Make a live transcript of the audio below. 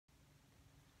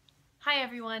Hi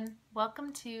everyone,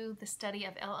 welcome to the study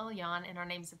of Elyon in our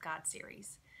Names of God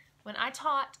series. When I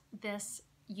taught this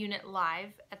unit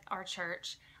live at our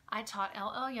church, I taught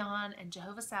Elyon and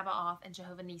Jehovah Sabaoth and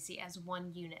Jehovah Nissi as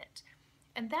one unit.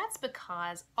 And that's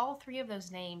because all three of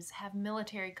those names have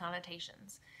military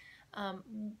connotations.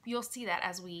 You'll see that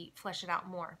as we flesh it out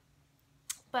more.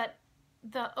 But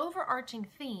the overarching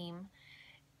theme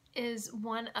is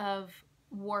one of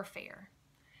warfare.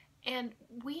 And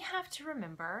we have to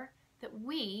remember that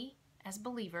we, as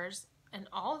believers, and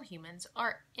all humans,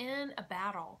 are in a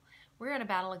battle. We're in a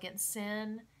battle against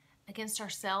sin, against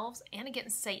ourselves, and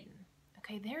against Satan.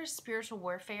 Okay, there's spiritual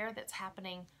warfare that's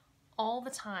happening all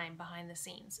the time behind the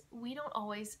scenes. We don't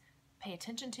always pay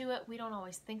attention to it. We don't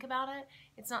always think about it.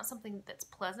 It's not something that's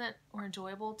pleasant or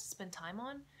enjoyable to spend time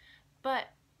on, but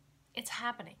it's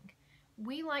happening.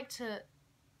 We like to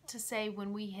say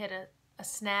when we hit a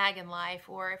snag in life,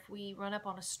 or if we run up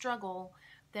on a struggle,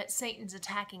 that Satan's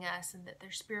attacking us and that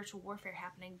there's spiritual warfare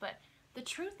happening. But the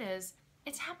truth is,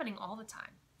 it's happening all the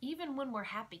time. Even when we're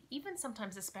happy, even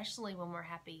sometimes, especially when we're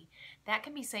happy, that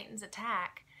can be Satan's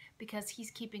attack because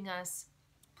he's keeping us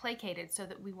placated so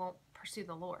that we won't pursue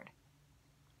the Lord.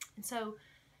 And so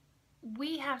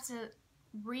we have to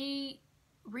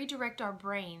redirect our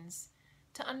brains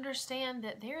to understand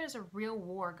that there is a real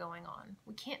war going on.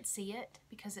 We can't see it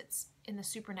because it's in the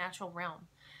supernatural realm,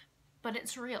 but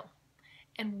it's real.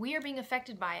 And we are being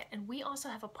affected by it, and we also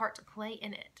have a part to play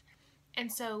in it.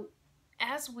 And so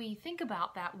as we think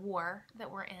about that war that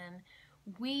we're in,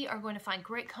 we are going to find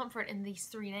great comfort in these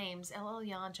three names,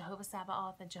 Elyon, Jehovah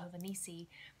Sabaoth, and Jehovah Nissi,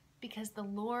 because the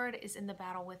Lord is in the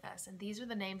battle with us. And these are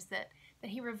the names that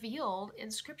he revealed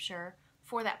in Scripture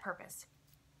for that purpose.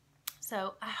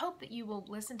 So I hope that you will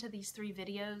listen to these three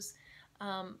videos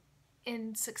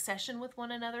in succession with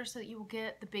one another so that you will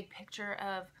get the big picture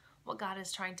of what God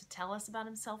is trying to tell us about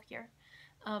himself here.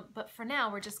 But for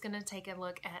now, we're just going to take a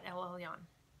look at Elyon.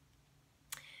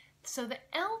 So the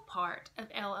El part of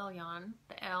Elyon,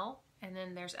 the El, and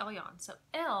then there's Elyon. So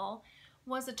El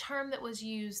was a term that was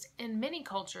used in many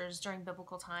cultures during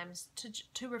biblical times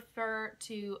to refer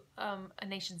to a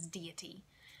nation's deity.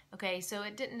 Okay, so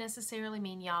it didn't necessarily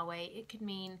mean Yahweh. It could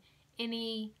mean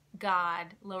any god,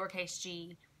 lowercase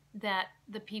g, that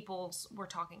the peoples were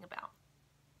talking about.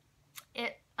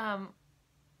 It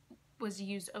was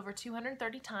used over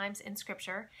 230 times in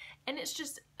Scripture, and it's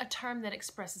just a term that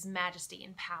expresses majesty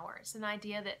and power. It's an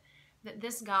idea that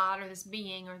this God or this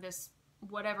being or this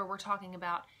whatever we're talking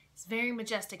about is very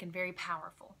majestic and very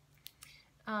powerful.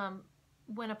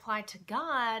 When applied to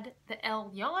God, the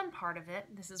Elyon part of it,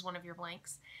 this is one of your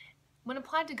blanks, when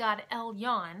applied to God,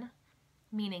 Elyon,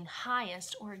 meaning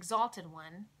highest or exalted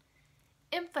one,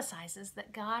 emphasizes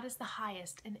that God is the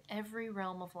highest in every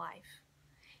realm of life.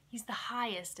 He's the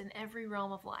highest in every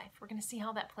realm of life. We're going to see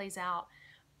how that plays out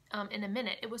in a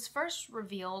minute. It was first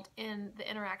revealed in the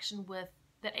interaction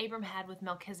that Abram had with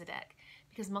Melchizedek,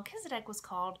 because Melchizedek was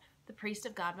called the priest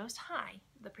of God Most High,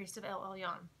 the priest of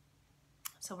Elyon.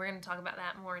 So we're going to talk about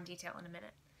that more in detail in a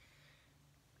minute.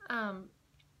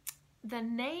 The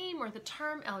name or the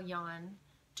term Elyon,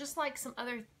 just like some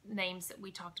other names that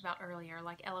we talked about earlier,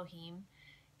 like Elohim,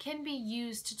 can be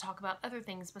used to talk about other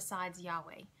things besides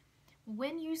Yahweh.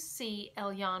 When you see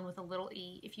Elyon with a little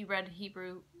e, if you read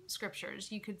Hebrew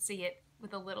scriptures, you could see it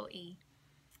with a little e.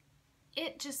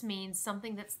 It just means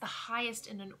something that's the highest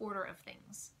in an order of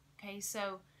things. Okay,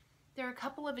 so there are a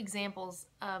couple of examples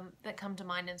that come to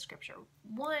mind in Scripture.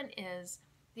 One is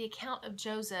the account of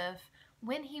Joseph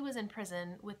when he was in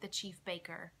prison with the chief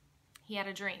baker. He had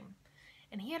a dream.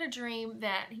 And he had a dream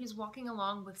that he was walking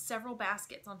along with several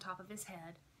baskets on top of his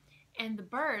head, and the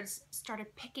birds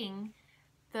started picking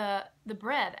the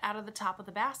bread out of the top of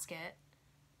the basket,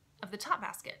 of the top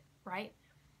basket, right?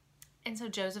 And so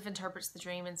Joseph interprets the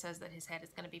dream and says that his head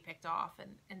is going to be picked off,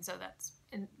 and so that's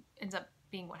ends up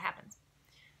being what happens.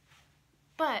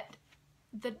 But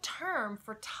the term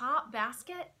for top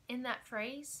basket in that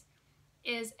phrase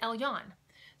is Elyon.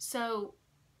 So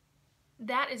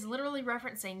that is literally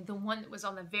referencing the one that was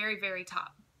on the very, very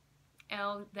top,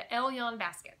 the Elyon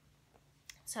basket.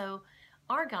 So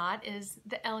our God is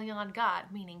the Elyon God,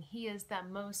 meaning he is the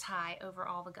most high over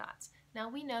all the gods. Now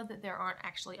we know that there aren't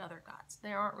actually other gods.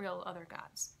 There aren't real other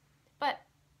gods. But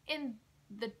in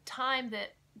the time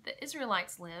that the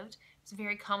Israelites lived, it's a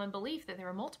very common belief that there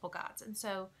were multiple gods. And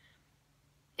so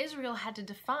Israel had to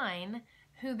define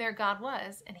who their God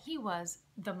was, and he was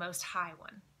the most high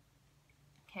one.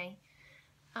 Okay?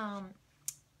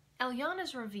 Elyon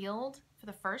is revealed for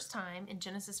the first time in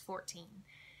Genesis 14.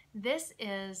 This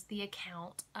is the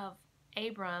account of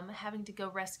Abram having to go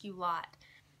rescue Lot.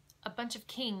 a bunch of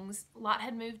kings, Lot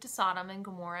had moved to Sodom and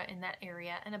Gomorrah in that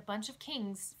area, and a bunch of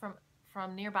kings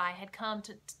from nearby had come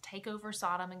to take over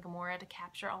Sodom and Gomorrah, to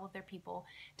capture all of their people,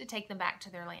 to take them back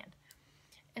to their land.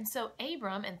 And so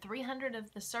Abram and 300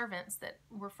 of the servants that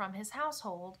were from his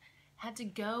household had to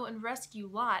go and rescue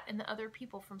Lot and the other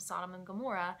people from Sodom and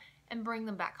Gomorrah and bring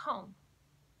them back home.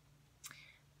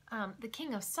 The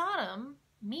king of Sodom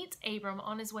meets Abram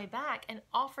on his way back and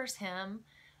offers him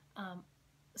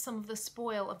some of the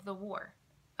spoil of the war,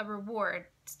 a reward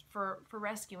for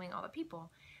rescuing all the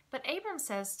people. But Abram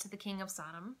says to the king of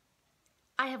Sodom,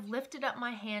 "I have lifted up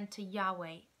my hand to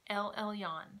Yahweh,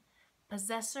 Elyon,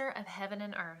 possessor of heaven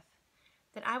and earth,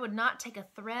 that I would not take a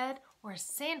thread or a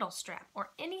sandal strap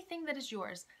or anything that is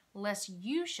yours, lest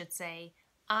you should say,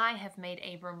 I have made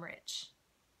Abram rich.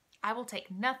 I will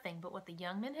take nothing but what the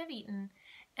young men have eaten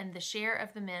and the share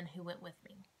of the men who went with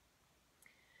me."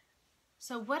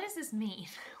 So what does this mean?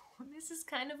 This is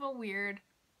kind of a weird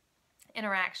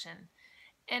interaction.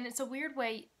 And it's a weird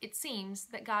way, it seems,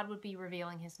 that God would be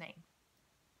revealing his name.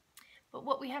 But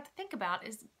what we have to think about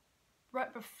is,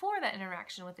 right before that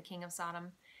interaction with the king of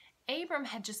Sodom, Abram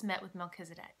had just met with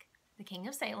Melchizedek, the king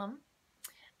of Salem,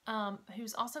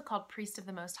 who's also called priest of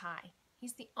the Most High.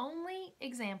 He's the only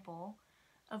example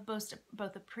of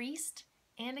both a priest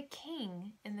and a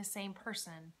king in the same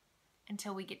person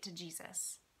until we get to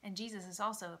Jesus. And Jesus is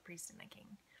also a priest and a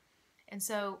king. And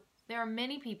so there are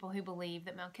many people who believe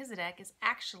that Melchizedek is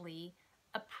actually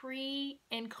a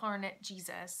pre-incarnate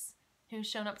Jesus who's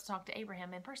shown up to talk to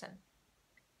Abraham in person,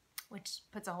 which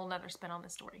puts a whole nother spin on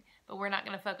this story. But we're not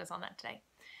going to focus on that today.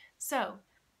 So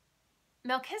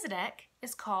Melchizedek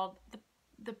is called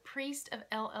the priest of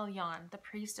Elyon, the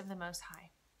priest of the Most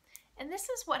High. And this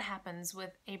is what happens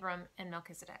with Abram and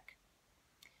Melchizedek.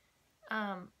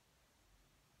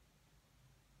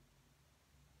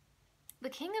 The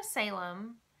king of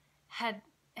Salem had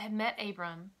met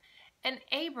Abram, and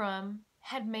Abram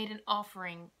had made an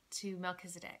offering to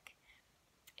Melchizedek.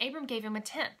 Abram gave him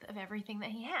 1/10 of everything that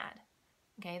he had.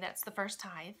 Okay, that's the first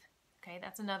tithe. Okay,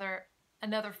 that's another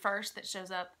first that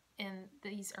shows up in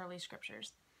these early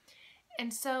scriptures.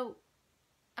 And so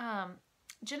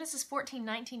Genesis 14,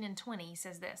 19, and 20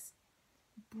 says this: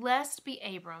 "Blessed be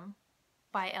Abram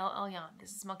by Elyon."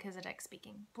 This is Melchizedek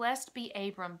speaking. "Blessed be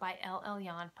Abram by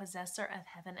Elyon, possessor of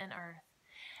heaven and earth.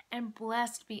 And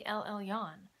blessed be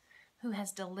Elyon, who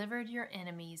has delivered your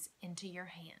enemies into your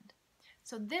hand."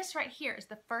 So this right here is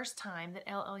the first time that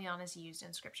Elyon is used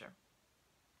in Scripture.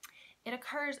 It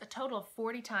occurs a total of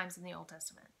 40 times in the Old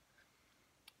Testament.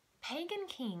 Pagan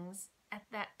kings at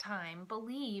that time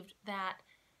believed that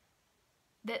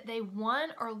they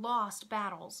won or lost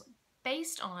battles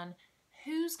based on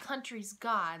whose country's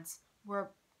gods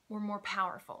were more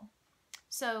powerful.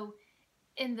 So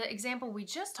in the example we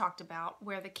just talked about,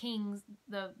 where the kings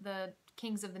of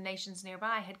the nations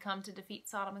nearby had come to defeat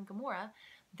Sodom and Gomorrah,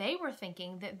 they were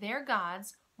thinking that their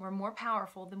gods were more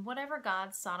powerful than whatever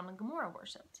gods Sodom and Gomorrah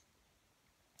worshipped.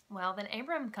 Well, then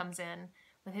Abram comes in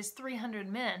with his 300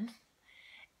 men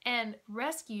and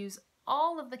rescues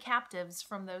all of the captives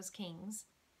from those kings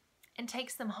and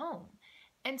takes them home.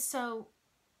 And so,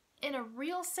 in a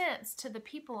real sense, to the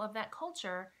people of that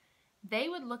culture, they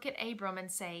would look at Abram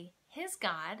and say, his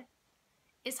God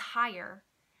is higher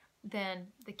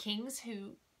than the kings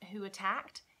who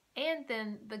attacked, and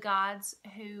then the gods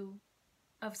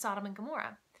of Sodom and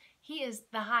Gomorrah. He is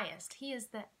the highest. He is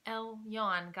the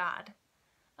Elyon God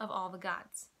of all the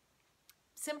gods,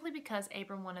 simply because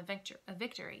Abram won a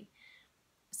victory.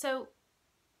 So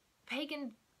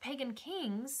pagan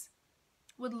kings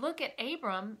would look at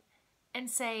Abram and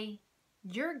say,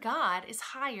 your God is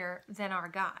higher than our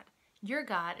God. Your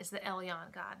God is the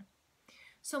Elyon God.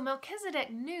 So Melchizedek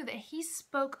knew that he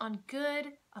spoke on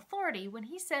good authority when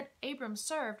he said Abram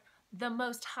served the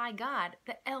Most High God,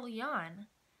 the Elyon,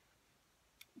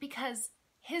 because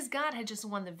his God had just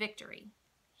won the victory.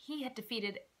 He had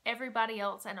defeated everybody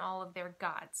else and all of their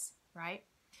gods, right?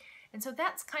 And so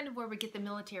that's kind of where we get the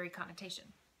military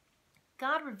connotation.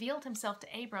 God revealed himself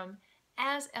to Abram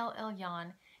as El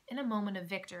Elyon in a moment of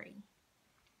victory.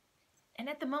 And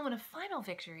at the moment of final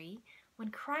victory, when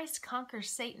Christ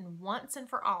conquers Satan once and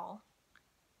for all,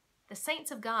 the saints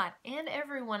of God and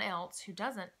everyone else who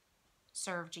doesn't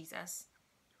serve Jesus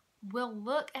will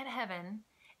look at heaven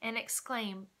and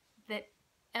exclaim that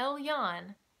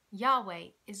Elyon, Yahweh,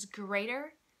 is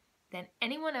greater than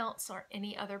anyone else or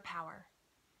any other power.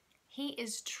 He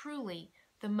is truly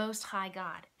the Most High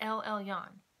God, El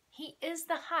Elyon. He is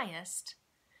the highest,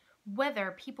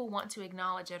 whether people want to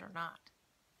acknowledge it or not.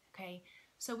 Okay,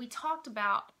 so we talked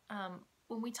about,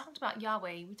 when we talked about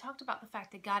Yahweh, we talked about the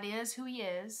fact that God is who he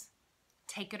is,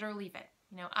 take it or leave it.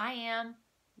 You know, I am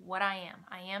what I am.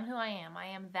 I am who I am. I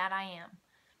am that I am.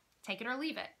 Take it or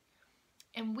leave it.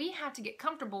 And we have to get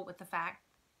comfortable with the fact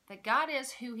that God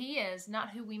is who he is, not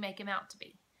who we make him out to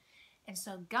be. And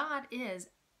so God is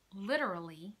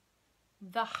literally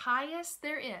the highest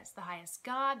there is, the highest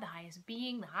God, the highest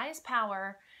being, the highest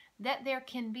power that there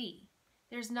can be.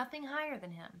 There's nothing higher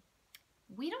than him.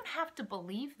 We don't have to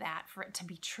believe that for it to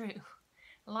be true.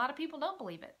 A lot of people don't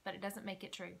believe it, but it doesn't make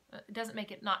it true. It doesn't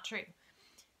make it not true.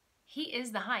 He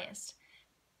is the highest.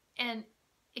 And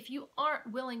if you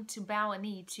aren't willing to bow a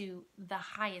knee to the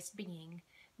highest being,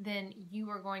 then you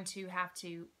are going to have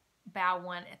to bow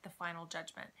one at the final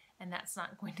judgment, and that's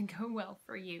not going to go well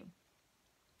for you.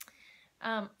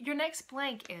 Your next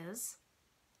blank is,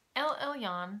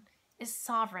 Elyon is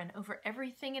sovereign over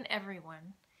everything and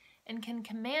everyone and can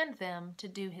command them to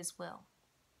do his will.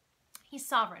 He's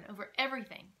sovereign over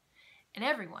everything and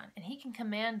everyone, and he can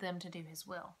command them to do his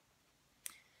will.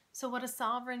 So what does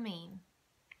sovereign mean?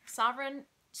 Sovereign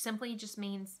simply just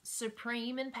means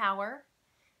supreme in power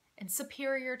and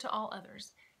superior to all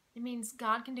others. It means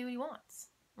God can do what he wants,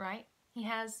 right? He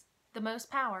has the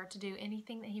most power to do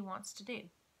anything that he wants to do.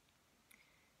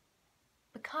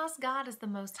 Because God is the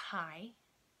Most High,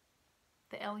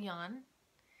 the Elyon,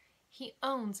 he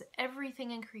owns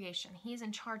everything in creation. He is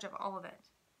in charge of all of it.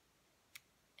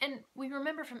 And we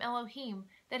remember from Elohim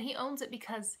that he owns it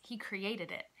because he created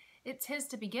it. It's his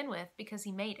to begin with because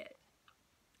he made it.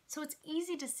 So it's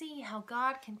easy to see how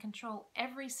God can control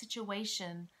every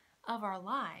situation of our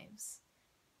lives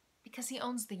because he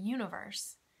owns the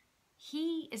universe.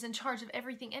 He is in charge of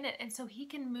everything in it, and so he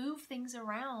can move things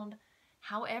around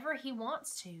however he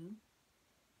wants to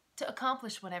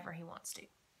accomplish whatever he wants to.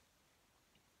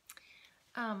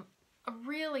 A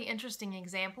really interesting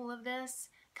example of this,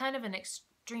 kind of an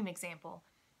extreme example,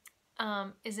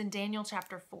 is in Daniel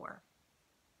chapter 4.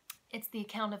 It's the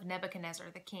account of Nebuchadnezzar,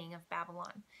 the king of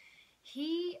Babylon.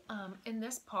 He, in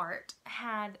this part,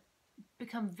 had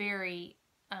become very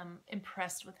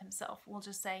impressed with himself, we'll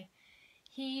just say.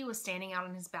 He was standing out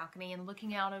on his balcony and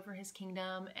looking out over his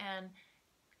kingdom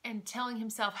and telling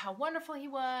himself how wonderful he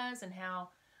was and how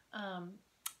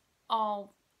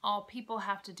all people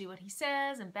have to do what he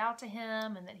says and bow to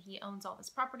him, and that he owns all this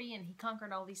property and he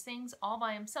conquered all these things all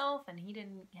by himself and he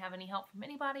didn't have any help from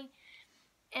anybody.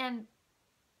 And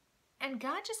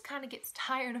God just kind of gets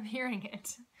tired of hearing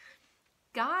it.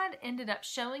 God ended up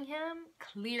showing him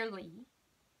clearly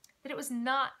that it was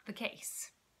not the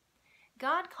case.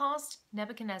 God caused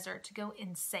Nebuchadnezzar to go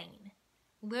insane,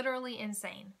 literally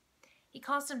insane. He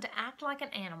caused him to act like an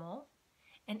animal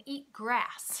and eat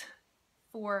grass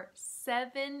for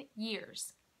 7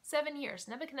 years. 7 years.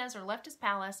 Nebuchadnezzar left his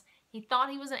palace. He thought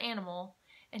he was an animal,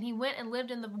 and he went and lived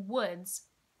in the woods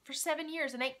for 7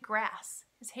 years and ate grass.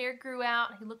 His hair grew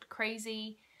out. He looked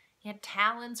crazy. He had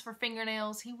talons for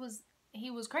fingernails. He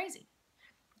was crazy.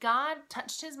 God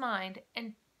touched his mind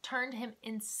and turned him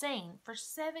insane for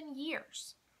 7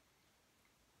 years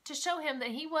to show him that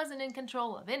he wasn't in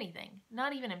control of anything,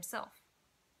 not even himself.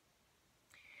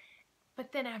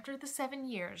 But then after the 7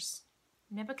 years,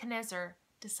 Nebuchadnezzar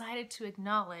decided to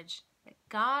acknowledge that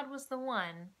God was the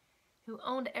one who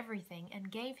owned everything and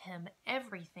gave him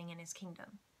everything in his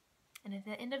kingdom. And at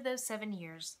the end of those 7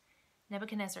 years,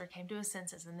 Nebuchadnezzar came to his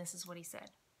senses, and this is what he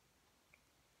said.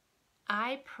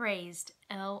 I praised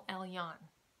Elyon.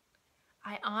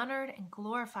 I honored and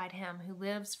glorified him who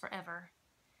lives forever.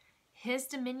 His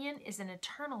dominion is an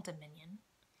eternal dominion.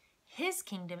 His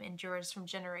kingdom endures from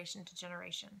generation to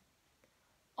generation.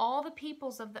 All the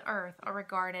peoples of the earth are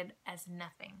regarded as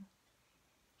nothing.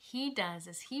 He does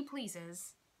as he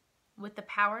pleases with the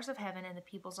powers of heaven and the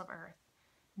peoples of earth.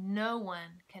 No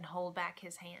one can hold back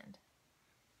his hand.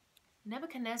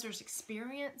 Nebuchadnezzar's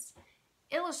experience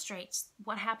illustrates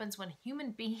what happens when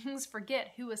human beings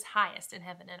forget who is highest in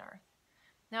heaven and earth.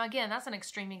 Now again, that's an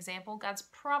extreme example. God's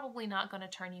probably not going to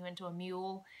turn you into a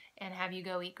mule and have you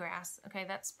go eat grass. Okay,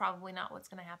 that's probably not what's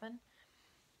going to happen.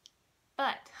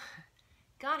 But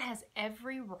God has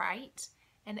every right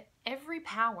and every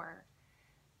power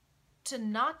to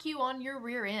knock you on your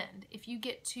rear end if you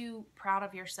get too proud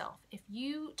of yourself. If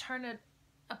you turn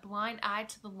a blind eye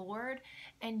to the Lord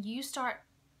and you start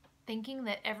thinking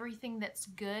that everything that's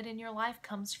good in your life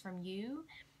comes from you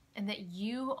and that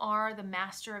you are the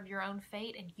master of your own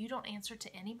fate and you don't answer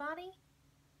to anybody,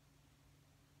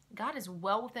 God is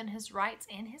well within his rights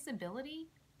and his ability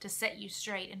to set you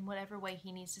straight in whatever way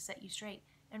he needs to set you straight.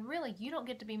 And really, you don't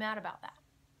get to be mad about that.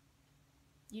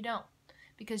 You don't.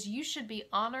 Because you should be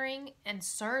honoring and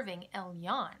serving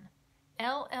Elyon,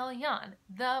 El Elyon,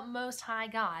 the Most High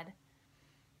God,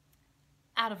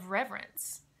 out of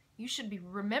reverence. You should be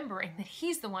remembering that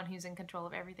he's the one who's in control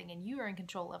of everything and you are in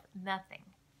control of nothing.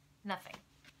 Nothing.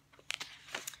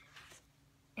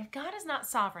 If God is not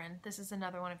sovereign, this is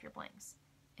another one of your blanks.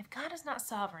 If God is not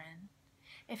sovereign,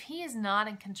 if he is not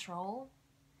in control,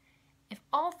 if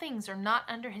all things are not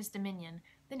under his dominion,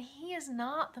 then he is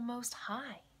not the Most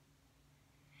High.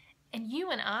 And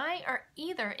you and I are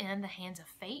either in the hands of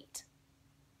fate,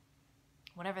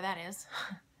 whatever that is,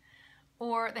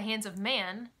 or the hands of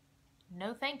man,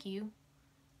 no thank you,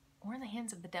 or in the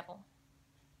hands of the devil.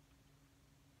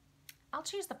 I'll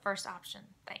choose the first option,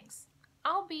 thanks.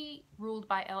 I'll be ruled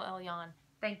by Elyon,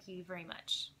 thank you very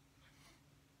much.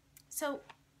 So,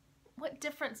 what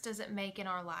difference does it make in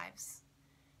our lives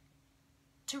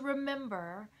to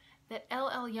remember that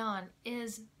Elyon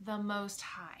is the Most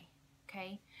High,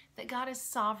 okay? That God is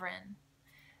sovereign,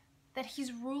 that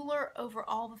he's ruler over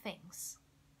all the things,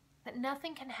 that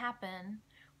nothing can happen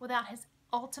without his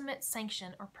ultimate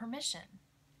sanction or permission.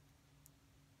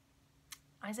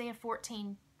 Isaiah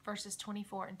 14 verses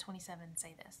 24 and 27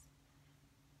 say this.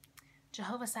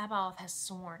 Jehovah Sabaoth has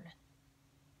sworn,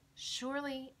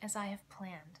 surely as I have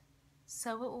planned,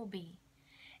 so it will be,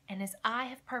 and as I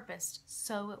have purposed,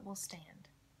 so it will stand.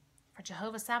 For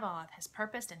Jehovah Sabaoth has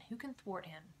purposed, and who can thwart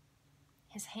him?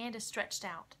 His hand is stretched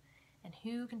out, and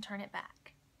who can turn it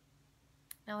back?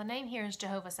 Now the name here is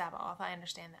Jehovah Sabaoth, I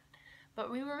understand that. But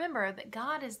we remember that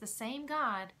God is the same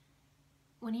God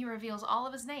when he reveals all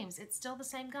of his names. It's still the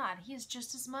same God. He is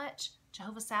just as much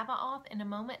Jehovah Sabaoth in a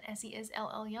moment as he is El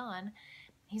Elyon.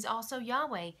 He's also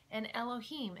Yahweh and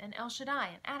Elohim and El Shaddai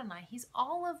and Adonai. He's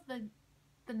all of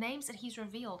the names that he's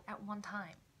revealed at one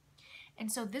time. And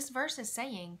so this verse is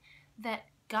saying that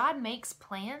God makes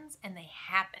plans and they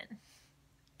happen.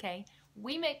 Okay?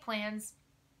 We make plans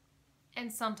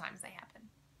and sometimes they happen.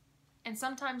 And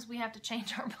sometimes we have to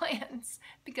change our plans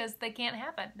because they can't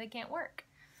happen. They can't work.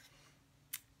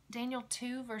 Daniel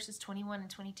 2 verses 21 and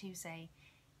 22 say,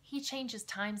 he changes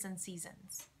times and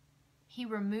seasons. He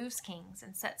removes kings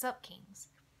and sets up kings.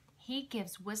 He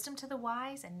gives wisdom to the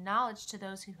wise and knowledge to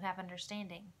those who have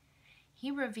understanding.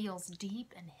 He reveals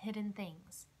deep and hidden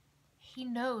things. He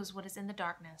knows what is in the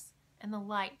darkness, and the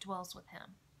light dwells with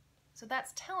him. So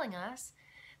that's telling us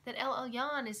that El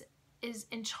Elyon is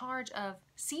in charge of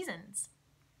seasons,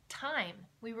 time.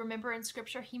 We remember in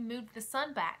Scripture he moved the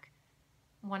sun back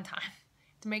one time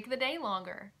to make the day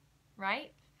longer,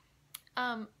 right?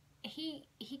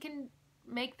 He can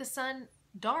make the sun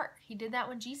dark. He did that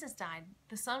when Jesus died.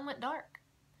 The sun went dark.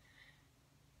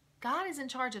 God is in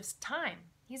charge of time.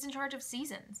 He's in charge of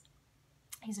seasons.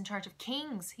 He's in charge of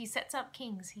kings. He sets up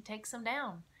kings. He takes them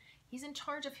down. He's in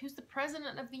charge of who's the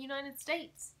president of the United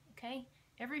States, okay?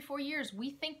 Every 4 years, we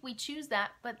think we choose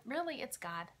that, but really it's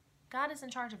God. God is in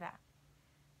charge of that.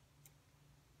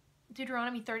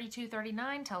 Deuteronomy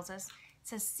 32:39 tells us, it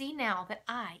says, see now that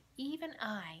I, even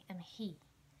I, am he,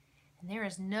 and there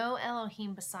is no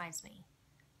Elohim besides me.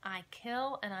 I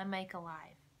kill and I make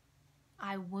alive.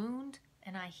 I wound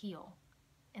and I heal,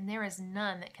 and there is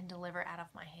none that can deliver out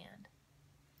of my hand.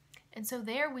 And so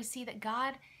there we see that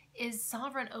God is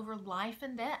sovereign over life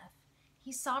and death.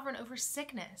 He's sovereign over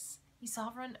sickness. He's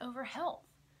sovereign over health.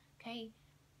 Okay?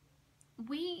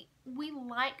 We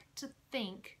like to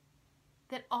think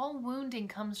that all wounding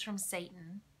comes from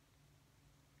Satan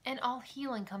and all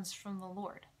healing comes from the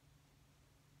Lord.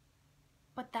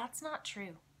 But that's not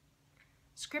true.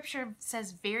 Scripture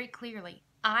says very clearly,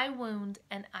 I wound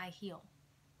and I heal.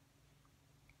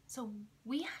 So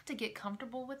we have to get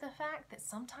comfortable with the fact that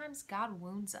sometimes God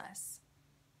wounds us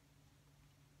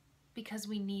because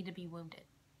we need to be wounded.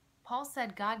 Paul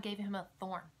said God gave him a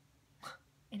thorn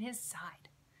in his side.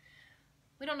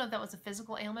 We don't know if that was a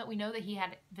physical ailment. We know that he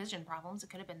had vision problems. It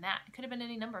could have been that. It could have been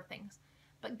any number of things.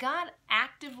 But God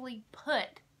actively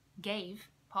gave,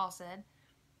 Paul said,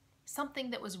 something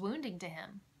that was wounding to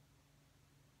him,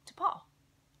 to Paul.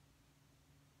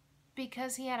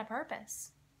 Because he had a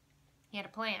purpose. He had a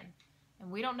plan.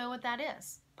 And we don't know what that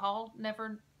is. Paul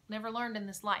never learned in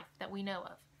this life that we know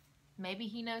of. Maybe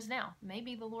he knows now.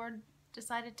 Maybe the Lord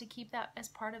decided to keep that as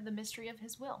part of the mystery of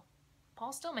his will.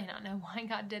 Paul still may not know why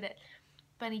God did it,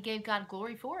 but he gave God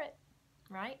glory for it,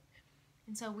 right?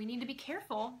 And so we need to be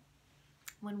careful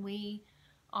when we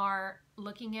are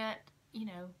looking at,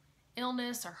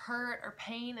 illness or hurt or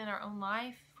pain in our own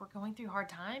life. If we're going through hard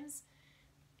times,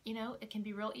 it can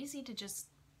be real easy to just,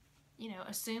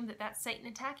 assume that that's Satan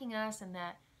attacking us and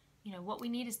that, what we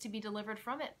need is to be delivered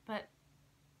from it. But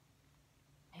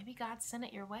maybe God sent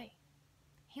it your way.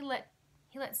 He let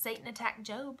Satan attack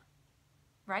Job,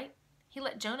 right? He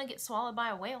let Jonah get swallowed by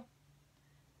a whale.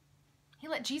 He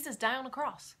let Jesus die on a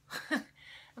cross.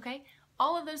 Okay?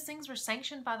 All of those things were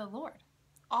sanctioned by the Lord.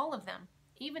 All of them.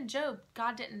 Even Job,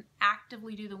 God didn't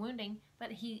actively do the wounding,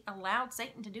 but he allowed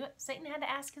Satan to do it. Satan had to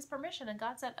ask his permission, and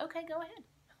God said, okay, go ahead.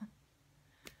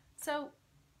 So,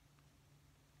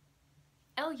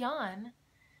 Elyon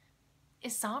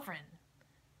is sovereign,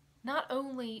 not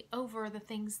only over the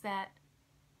things that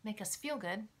make us feel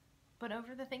good, but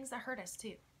over the things that hurt us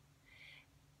too.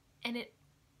 And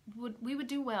we would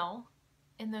do well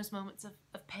in those moments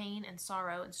of pain and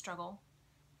sorrow and struggle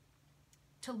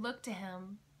to look to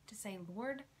him to say,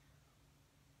 Lord,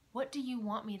 what do you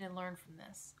want me to learn from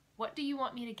this? What do you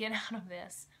want me to get out of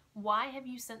this? Why have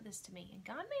you sent this to me? And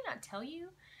God may not tell you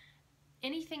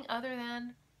anything other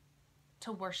than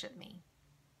to worship me,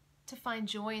 to find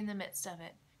joy in the midst of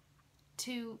it,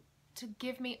 to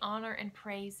give me honor and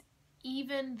praise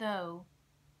even though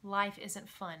life isn't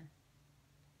fun,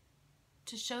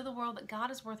 to show the world that God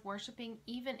is worth worshiping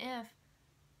even if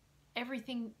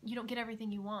you don't get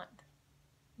everything you want,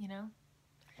 you know?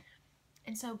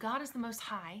 And so God is the Most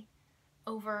High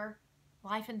over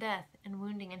life and death and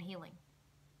wounding and healing.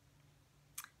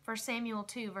 1 Samuel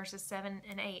 2 verses 7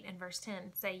 and 8 and verse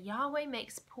 10 say, Yahweh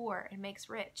makes poor and makes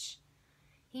rich.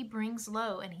 He brings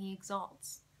low and he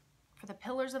exalts. For the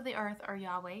pillars of the earth are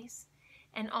Yahweh's,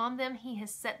 and on them he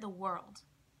has set the world.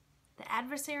 The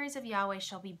adversaries of Yahweh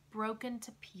shall be broken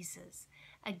to pieces.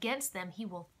 Against them he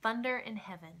will thunder in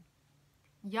heaven.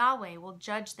 Yahweh will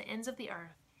judge the ends of the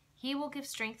earth. He will give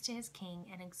strength to his king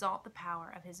and exalt the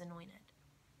power of his anointed.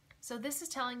 So this is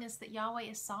telling us that Yahweh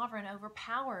is sovereign over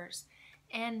powers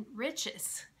and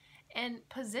riches and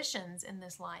positions in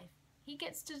this life. He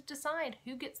gets to decide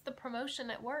who gets the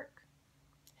promotion at work,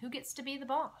 who gets to be the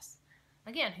boss.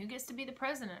 Again, who gets to be the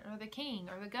president or the king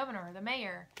or the governor or the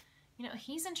mayor. You know,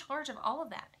 he's in charge of all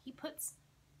of that. He puts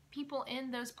people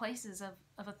in those places of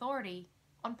authority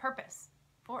on purpose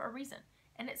for a reason.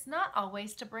 And it's not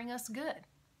always to bring us good.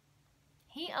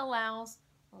 He allows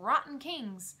rotten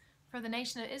kings for the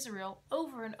nation of Israel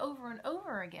over and over and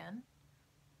over again.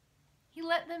 He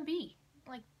let them be.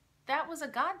 Like, that was a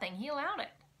God thing. He allowed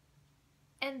it.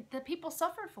 And the people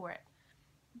suffered for it.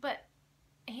 But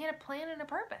he had a plan and a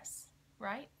purpose,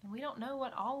 right? And we don't know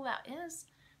what all of that is.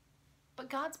 But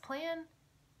God's plan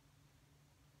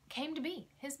came to be.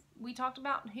 We talked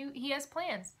about who he has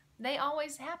plans. They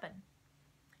always happen.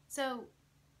 So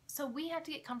we have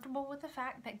to get comfortable with the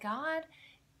fact that God,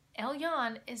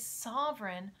 Elyon, is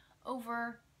sovereign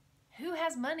over who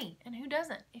has money and who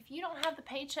doesn't. If you don't have the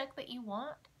paycheck that you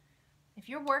want, if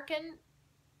you're working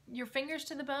your fingers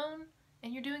to the bone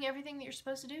and you're doing everything that you're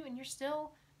supposed to do and you're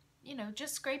still,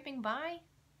 just scraping by,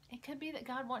 it could be that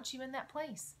God wants you in that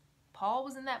place. Paul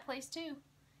was in that place too.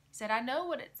 He said, I know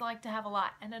what it's like to have a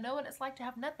lot, and I know what it's like to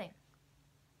have nothing.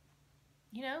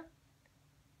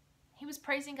 He was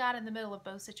praising God in the middle of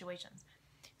both situations.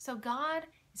 So God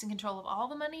is in control of all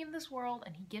the money in this world,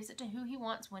 and he gives it to who he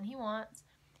wants when he wants.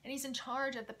 And he's in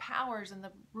charge of the powers and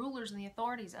the rulers and the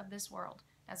authorities of this world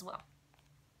as well.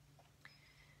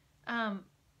 El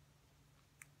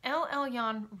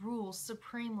Elyon rules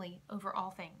supremely over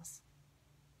all things.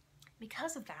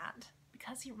 Because of that,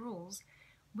 because he rules,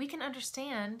 we can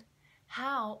understand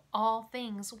how all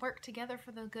things work together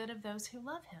for the good of those who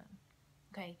love him.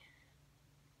 Okay,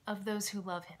 of those who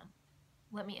love him.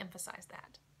 Let me emphasize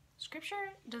that.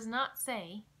 Scripture does not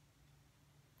say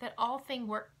that all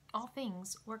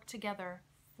things work together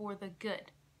for the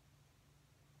good.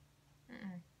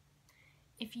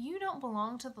 If you don't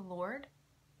belong to the Lord,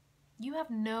 you have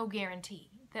no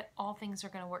guarantee that all things are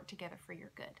going to work together for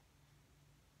your good.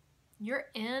 Your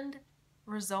end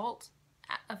result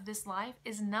of this life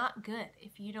is not good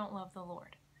if you don't love the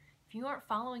Lord. If you aren't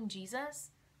following Jesus,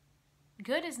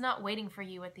 good is not waiting for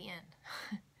you at the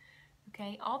end.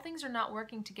 Okay? All things are not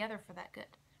working together for that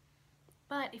good.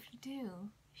 But if you do,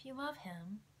 if you love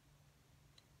him,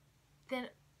 then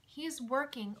he's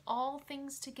working all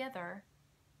things together,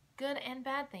 good and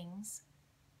bad things,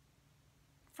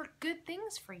 for good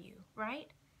things for you, right?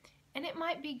 And it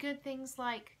might be good things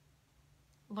like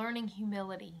learning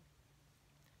humility,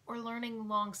 or learning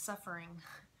long-suffering,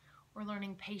 or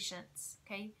learning patience,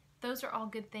 okay? Those are all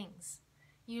good things.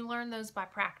 You learn those by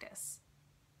practice.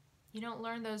 You don't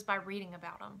learn those by reading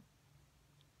about them.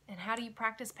 And how do you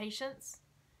practice patience?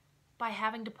 By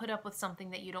having to put up with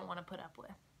something that you don't want to put up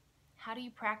with. How do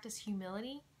you practice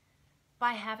humility?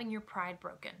 By having your pride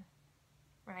broken,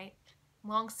 right?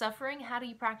 Long-suffering, how do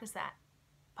you practice that?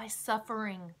 By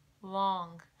suffering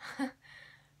long,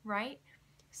 right?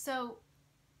 So,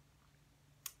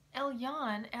 El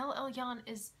Elyon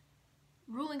is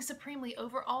ruling supremely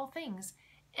over all things.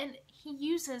 And he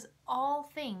uses all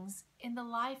things in the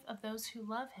life of those who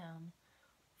love him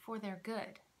for their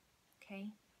good,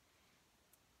 okay?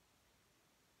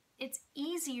 It's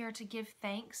easier to give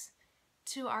thanks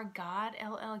to our God,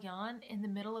 Elyon, in the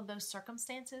middle of those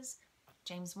circumstances.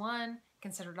 James 1,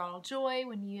 consider it all joy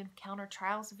when you encounter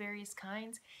trials of various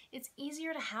kinds. It's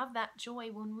easier to have that joy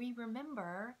when we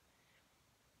remember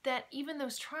that even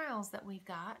those trials that we've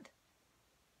got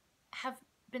have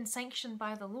been sanctioned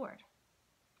by the Lord.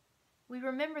 We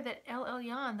remember that El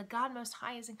Elyon, the God Most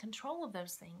High, is in control of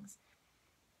those things,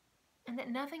 and that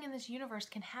nothing in this universe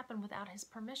can happen without his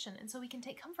permission, and so we can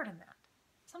take comfort in that.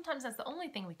 Sometimes that's the only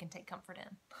thing we can take comfort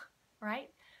in, right?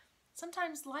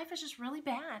 Sometimes life is just really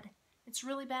bad. It's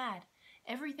really bad.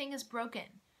 Everything is broken.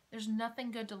 There's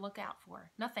nothing good to look out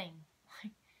for. Nothing.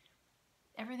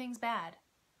 Everything's bad.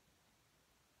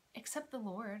 Except the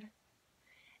Lord.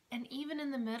 And even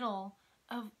in the middle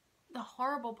of the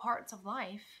horrible parts of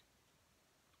life,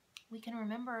 we can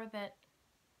remember that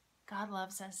God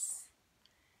loves us.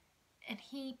 And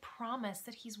he promised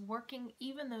that he's working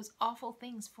even those awful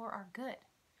things for our good.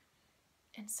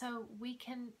 And so we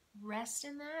can rest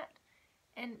in that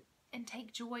and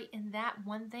take joy in that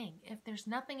one thing. If there's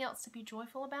nothing else to be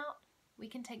joyful about, we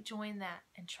can take joy in that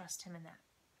and trust him in that.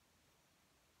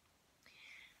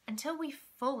 Until we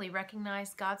fully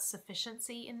recognize God's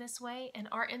sufficiency in this way and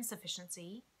our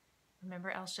insufficiency,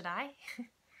 remember El Shaddai,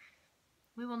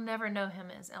 we will never know him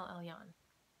as El Elyon.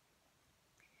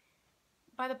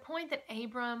 By the point that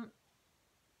Abram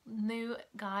knew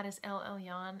God as El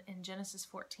Elyon in Genesis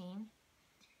 14,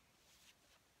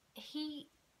 he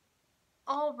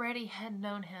already had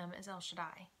known him as El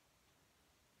Shaddai.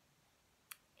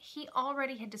 He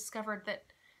already had discovered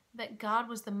that God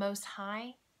was the Most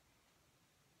High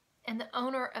and the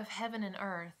owner of heaven and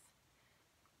earth.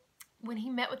 When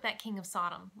he met with that king of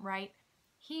Sodom, right?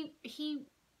 He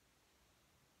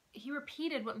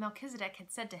repeated what Melchizedek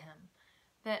had said to him,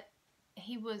 that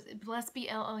he was, blessed be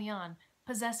El Elyon,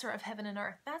 possessor of heaven and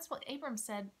earth. That's what Abram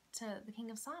said to the king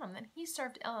of Sodom, that he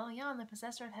served El Elyon, the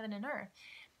possessor of heaven and earth.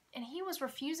 And he was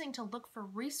refusing to look for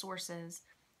resources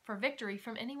for victory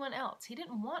from anyone else. He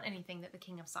didn't want anything that the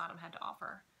king of Sodom had to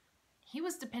offer. He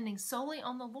was depending solely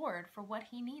on the Lord for what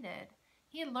he needed.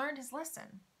 He had learned his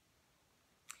lesson.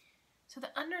 So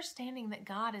the understanding that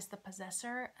God is the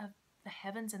possessor of the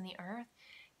heavens and the earth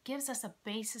gives us a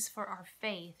basis for our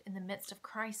faith in the midst of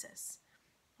crisis,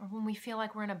 or when we feel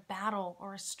like we're in a battle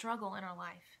or a struggle in our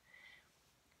life.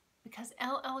 Because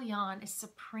El Elyon is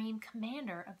supreme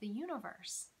commander of the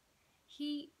universe.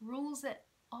 He rules it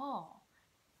all.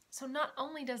 So not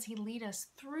only does he lead us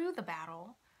through the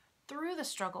battle, through the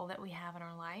struggle that we have in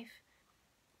our life,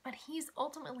 but he's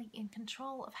ultimately in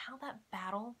control of how that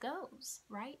battle goes,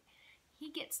 right?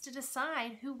 He gets to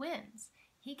decide who wins.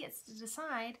 He gets to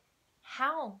decide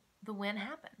how the win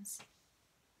happens.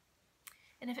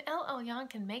 And if El Elyon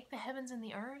can make the heavens and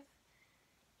the earth,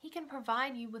 he can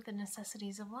provide you with the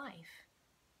necessities of life.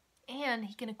 And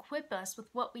he can equip us with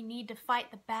what we need to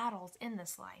fight the battles in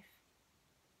this life.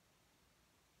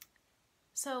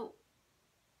 So,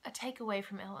 a takeaway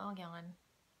from El Elyon.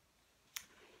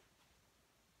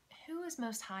 Who is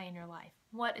most high in your life?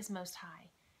 What is most high?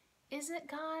 Is it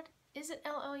God? Is it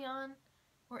El Elyon?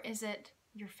 Or is it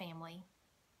your family?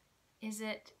 Is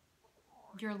it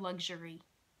your luxury,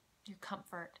 your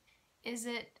comfort? Is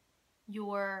it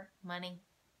your money?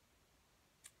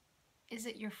 Is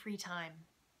it your free time?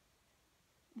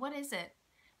 What is it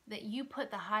that you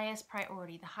put the highest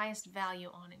priority, the highest value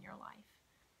on in your life?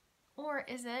 Or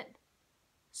is it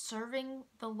serving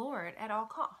the Lord at all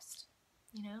cost?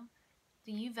 You know,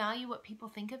 do you value what people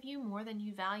think of you more than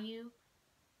you value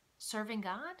serving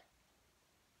God?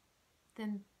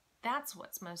 Then that's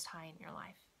what's most high in your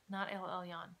life, not El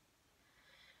Elyon.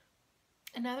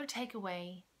 Another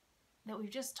takeaway that we've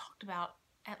just talked about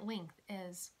at length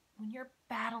is when you're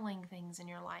battling things in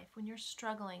your life, when you're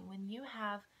struggling, when you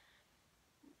have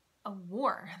a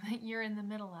war that you're in the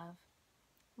middle of,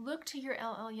 look to your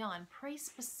El Elyon. Pray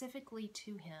specifically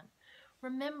to him,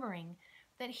 remembering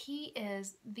that he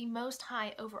is the Most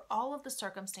High over all of the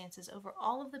circumstances, over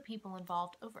all of the people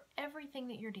involved, over everything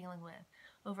that you're dealing with,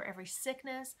 over every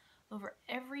sickness, over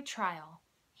every trial.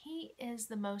 He is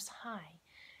the Most High.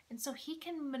 And so he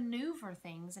can maneuver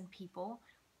things and people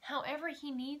however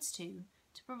he needs to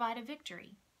provide a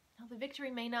victory. Now, the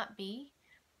victory may not be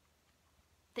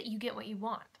that you get what you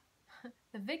want.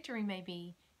 The victory may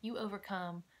be you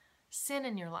overcome sin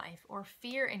in your life, or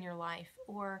fear in your life,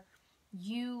 or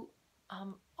you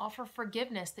offer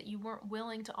forgiveness that you weren't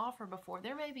willing to offer before.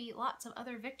 There may be lots of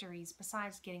other victories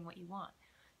besides getting what you want.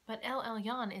 But El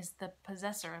Elyon is the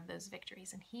possessor of those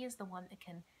victories, and he is the one that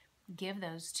can give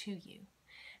those to you.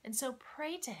 And so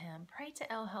pray to him, pray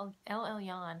to El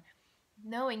Elyon,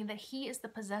 knowing that he is the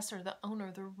possessor, the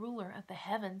owner, the ruler of the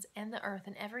heavens and the earth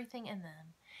and everything in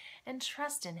them. And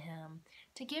trust in him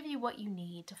to give you what you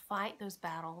need to fight those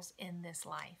battles in this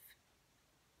life.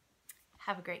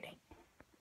 Have a great day.